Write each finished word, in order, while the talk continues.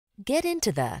Get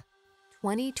into the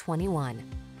 2021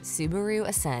 Subaru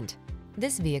Ascent.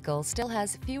 This vehicle still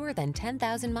has fewer than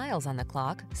 10,000 miles on the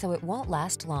clock, so it won't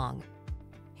last long.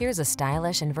 Here's a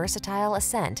stylish and versatile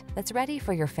Ascent that's ready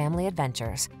for your family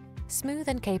adventures. Smooth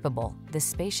and capable, this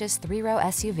spacious three-row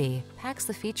SUV packs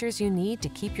the features you need to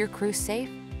keep your crew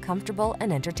safe, comfortable,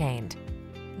 and entertained.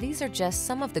 These are just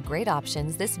some of the great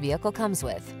options this vehicle comes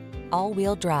with: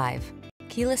 all-wheel drive,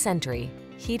 keyless entry,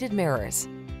 heated mirrors,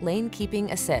 lane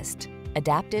keeping assist,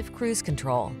 adaptive cruise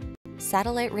control,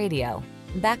 satellite radio,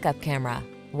 backup camera,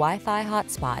 Wi-Fi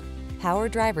hotspot, power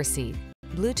driver seat,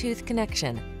 Bluetooth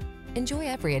connection. Enjoy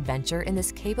every adventure in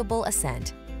this capable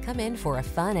Ascent. Come in for a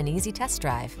fun and easy test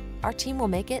drive. Our team will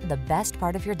make it the best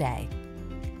part of your day.